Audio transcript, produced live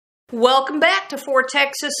Welcome back to Four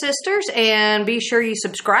Texas Sisters, and be sure you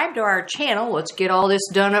subscribe to our channel. Let's get all this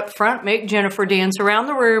done up front. Make Jennifer dance around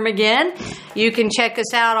the room again. You can check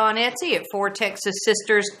us out on Etsy at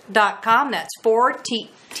fourtexassisters.com. That's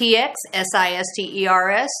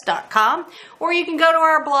 4TXSISTERS.com. Or you can go to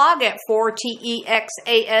our blog at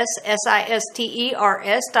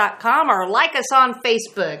 4TEXASSISTERS.com, or like us on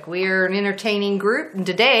Facebook. We're an entertaining group, and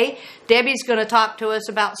today Debbie's going to talk to us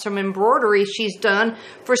about some embroidery she's done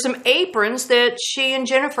for some aprons that she and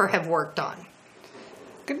Jennifer have worked on.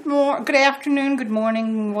 Good afternoon, good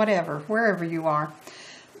morning, whatever, wherever you are.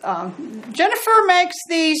 Jennifer makes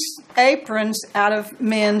these aprons out of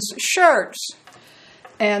men's shirts.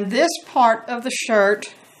 And this part of the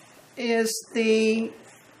shirt is the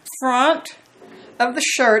front of the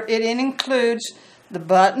shirt. It includes the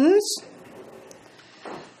buttons.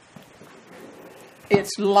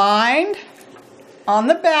 It's lined on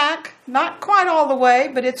the back, not quite all the way,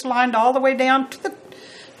 but it's lined all the way down to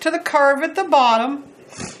the curve at the bottom.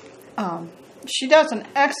 She does an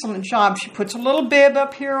excellent job. She puts a little bib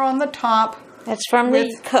up here on the top. That's from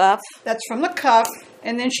the cuff. That's from the cuff.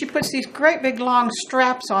 And then she puts these great big long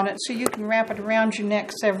straps on it so you can wrap it around your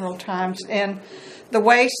neck several times. And the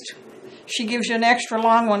waist, she gives you an extra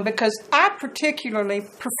long one because I particularly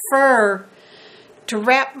prefer to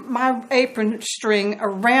wrap my apron string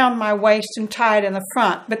around my waist and tie it in the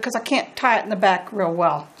front because I can't tie it in the back real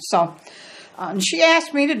well. So and she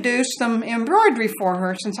asked me to do some embroidery for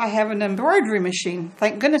her since I have an embroidery machine.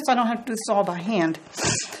 Thank goodness I don't have to do this all by hand.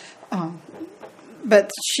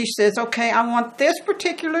 But she says, okay, I want this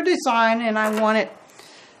particular design and I want it,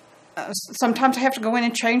 sometimes I have to go in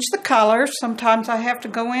and change the colors. Sometimes I have to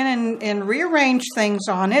go in and rearrange things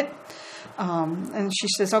on it. And she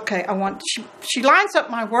says, okay, she lines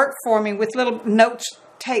up my work for me with little notes,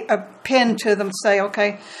 take a pen to them, say,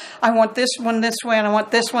 okay, I want this one this way and I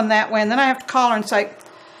want this one that way. And then I have to call her and say,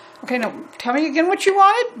 okay, now tell me again what you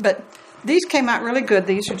wanted. But these came out really good.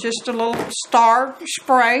 These are just a little star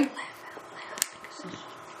spray.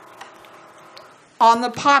 On the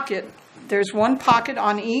pocket, there's one pocket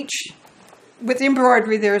on each with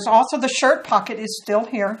embroidery. There's also the shirt pocket is still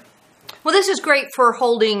here. Well, this is great for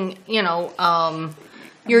holding, your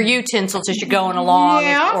utensils as you're going along,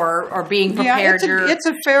 or being prepared. Yeah, it's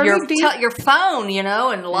a fairly deep. Your phone, and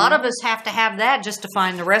a lot of us have to have that just to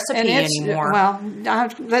find the recipe anymore. Well, I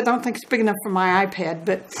don't think it's big enough for my iPad,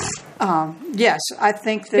 but yes, I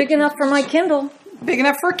think that big enough for my Kindle. Big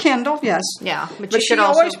enough for a Kindle, yes. Yeah, but she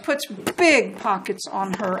always puts big pockets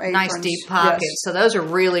on her aprons. Nice deep pockets. Yes. So those are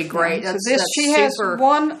really great. Yeah. She has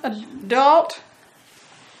one adult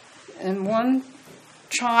and one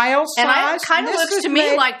child size. And it kind of looks to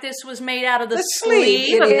me like this was made out of the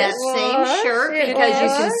sleeve of that same shirt because you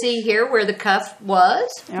can see here where the cuff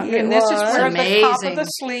was. Yeah, and this is where the top of the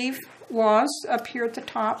sleeve was, up here at the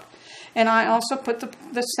top. And I also put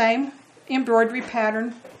the same embroidery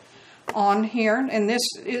pattern on here, and this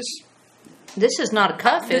is not a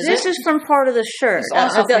cuff, is it? This is from part of the shirt. The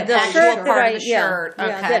shirt part of the shirt.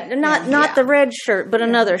 Okay. Not the red shirt, but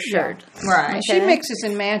another shirt. Yeah. Right. Okay. She mixes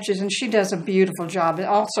and matches, and she does a beautiful job.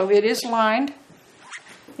 Also, it is lined.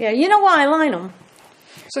 Yeah, you know why I line them?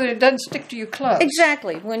 So that it doesn't stick to your clothes.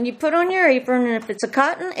 Exactly. When you put on your apron, and if it's a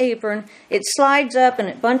cotton apron, it slides up and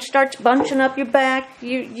it starts bunching up your back.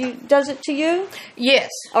 Does it to you? Yes.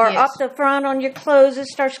 Or up the front on your clothes, it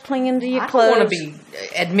starts clinging to your clothes. I don't want to be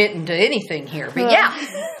admitting to anything here, but yeah.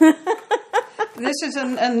 This is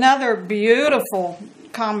another beautiful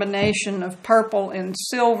combination of purple and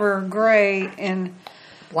silver, gray, and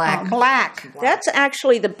black. That's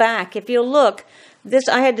actually the back. If you look. This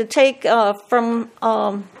I had to take from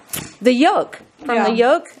the yoke. From the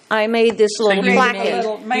yoke, I made this little placket.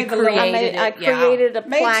 I created a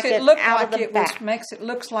placket out of the back. Makes it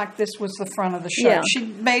look like this was the front of the shirt. Yeah. She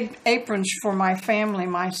made aprons for my family,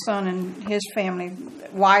 my son and his family,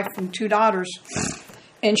 wife and 2 daughters.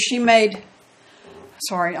 And she made,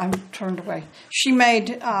 sorry, I'm turned away. She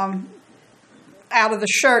made out of the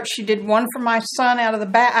shirt, she did one for my son out of the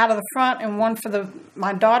back, out of the front, and one for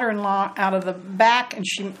my daughter-in-law out of the back. And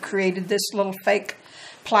she created this little fake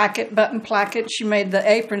button placket. She made the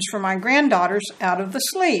aprons for my granddaughters out of the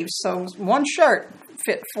sleeves. So one shirt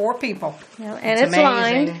fit 4 people. Yeah, and it's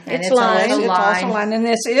lined. It's lined. It's also lined. And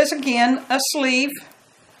this is again a sleeve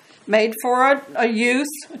made for a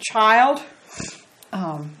youth, a child.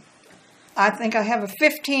 I think I have a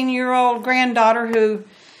 15-year-old granddaughter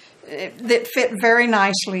that fit very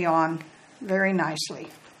nicely on, very nicely.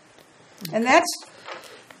 And that's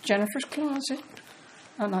Jennifer's closet.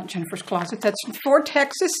 not Jennifer's Closet. That's for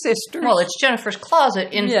Texas Sisters. Well, it's Jennifer's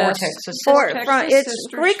Closet in For Texas Sisters. It's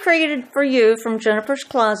recreated for you from Jennifer's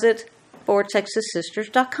Closet,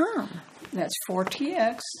 fortexassisters.com. That's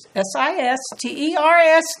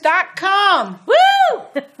 4TXSISTERS.com. Woo!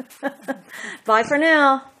 Bye for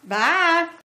now. Bye.